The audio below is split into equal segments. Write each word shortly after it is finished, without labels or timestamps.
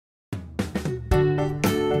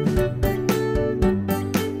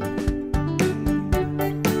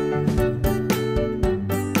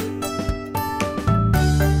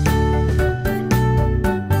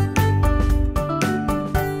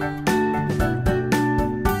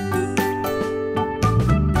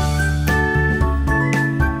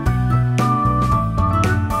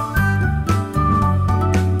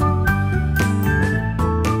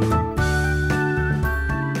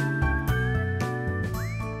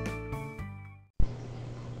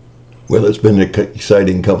Well, it's been an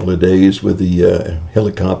exciting couple of days with the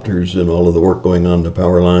helicopters and all of the work going on the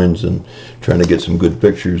power lines and trying to get some good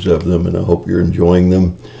pictures of them, and I hope you're enjoying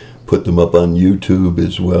them. Put them up on YouTube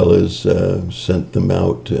as well as sent them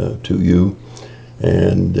out to you,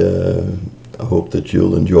 and I hope that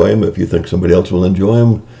you'll enjoy them. If you think somebody else will enjoy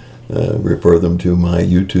them, refer them to my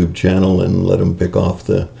YouTube channel and let them pick off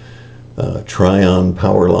the Tryon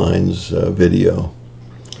power lines video.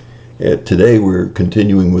 Today we're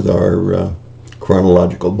continuing with our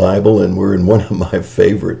chronological Bible, and we're in one of my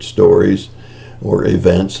favorite stories, or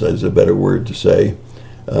events is a better word to say.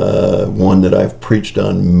 One that I've preached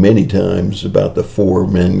on many times, about the four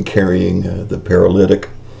men carrying the paralytic.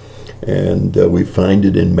 And we find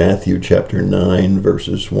it in Matthew chapter 9,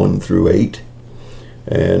 verses 1 through 8.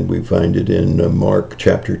 And we find it in Mark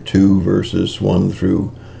chapter 2, verses 1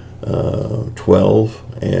 through 12,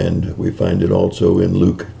 and we find it also in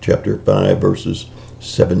Luke chapter 5, verses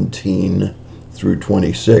 17 through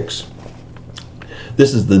 26.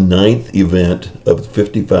 This is the 9th event of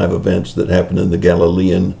 55 events that happened in the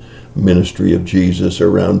Galilean ministry of Jesus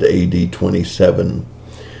around AD 27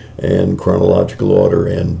 and chronological order,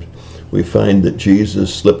 and we find that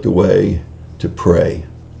Jesus slipped away to pray.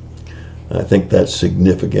 I think that's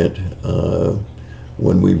significant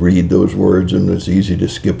when we read those words, and it's easy to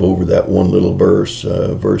skip over that one little verse,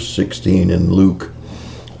 verse 16 in Luke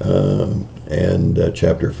and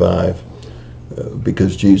chapter 5,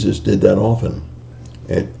 because Jesus did that often.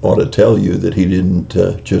 It ought to tell you that he didn't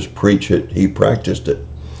just preach it, he practiced it.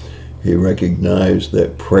 He recognized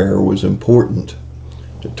that prayer was important,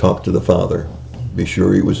 to talk to the Father, be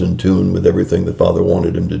sure he was in tune with everything the Father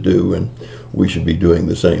wanted him to do, and we should be doing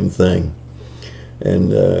the same thing.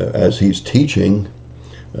 And as he's teaching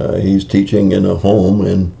in a home,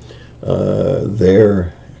 and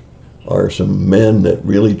there are some men that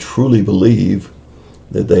really truly believe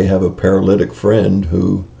that they have a paralytic friend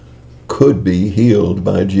who could be healed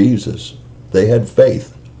by Jesus. They had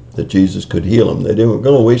faith that Jesus could heal him. They weren't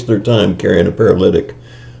going to waste their time carrying a paralytic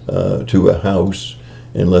to a house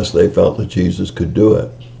unless they felt that Jesus could do it.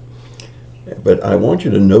 But I want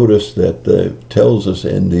you to notice that it tells us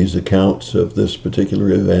in these accounts of this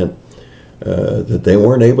particular event that they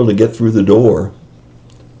weren't able to get through the door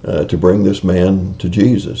to bring this man to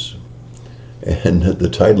Jesus. And the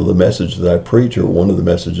title of the message that I preach, or one of the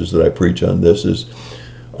messages that I preach on this, is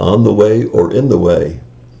On the Way or In the Way.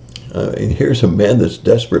 And here's a man that's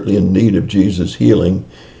desperately in need of Jesus' healing,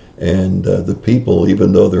 and the people,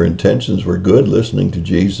 even though their intentions were good, listening to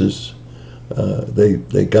Jesus,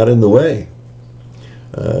 they got in the way.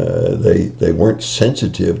 They weren't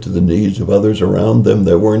sensitive to the needs of others around them.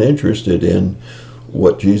 They weren't interested in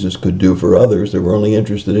what Jesus could do for others. They were only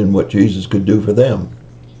interested in what Jesus could do for them.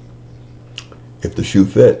 If the shoe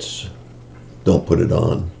fits, don't put it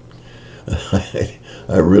on.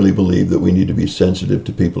 I really believe that we need to be sensitive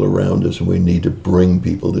to people around us, and we need to bring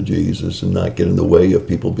people to Jesus and not get in the way of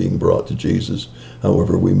people being brought to Jesus,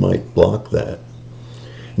 however we might block that.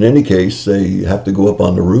 In any case, they have to go up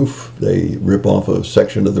on the roof. They rip off a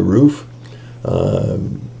section of the roof.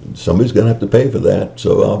 Somebody's going to have to pay for that,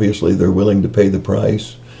 so obviously they're willing to pay the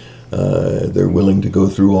price. They're willing to go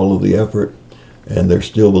through all of the effort, and they're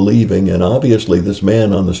still believing. And obviously this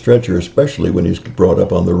man on the stretcher, especially when he's brought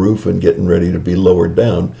up on the roof and getting ready to be lowered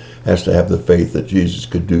down, has to have the faith that Jesus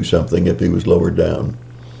could do something if he was lowered down.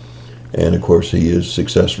 And of course he is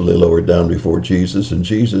successfully lowered down before Jesus, and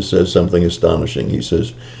Jesus says something astonishing. He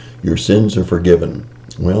says, "Your sins are forgiven."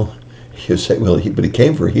 Well, you say, well, but he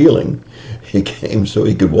came for healing. He came so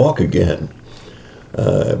he could walk again.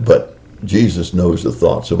 But Jesus knows the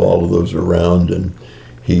thoughts of all of those around, and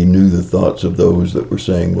he knew the thoughts of those that were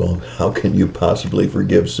saying, well, how can you possibly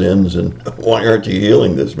forgive sins, and why aren't you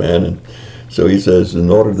healing this man? And so he says, in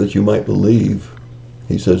order that you might believe,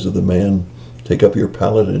 he says to the man, take up your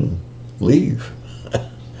pallet and leave.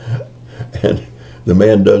 And the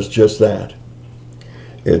man does just that.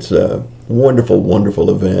 It's a wonderful,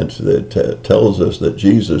 wonderful event that tells us that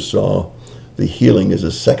Jesus saw the healing as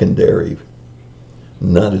a secondary,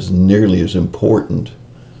 not as nearly as important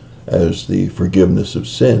as the forgiveness of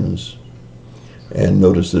sins. And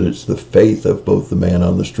notice that it's the faith of both the man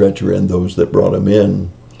on the stretcher and those that brought him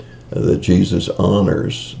in that Jesus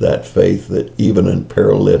honors, that faith that even a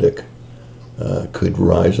paralytic could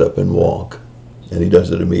rise up and walk. And he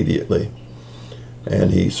does it immediately.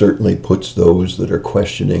 And he certainly puts those that are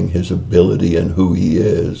questioning his ability and who he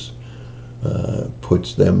is,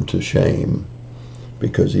 puts them to shame,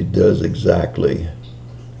 because he does exactly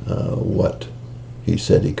what he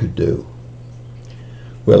said he could do.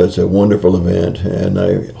 Well, it's a wonderful event, and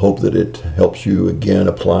I hope that it helps you again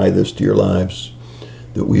apply this to your lives,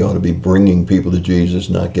 that we ought to be bringing people to Jesus,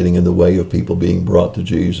 not getting in the way of people being brought to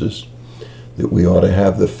Jesus, that we ought to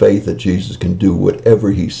have the faith that Jesus can do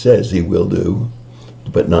whatever he says he will do,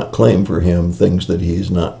 but not claim for him things that he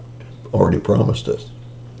has not already promised us.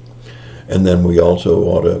 And then we also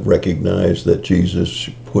ought to recognize that Jesus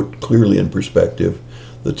put clearly in perspective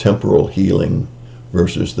the temporal healing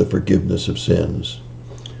versus the forgiveness of sins.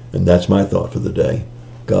 And that's my thought for the day.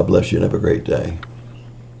 God bless you and have a great day.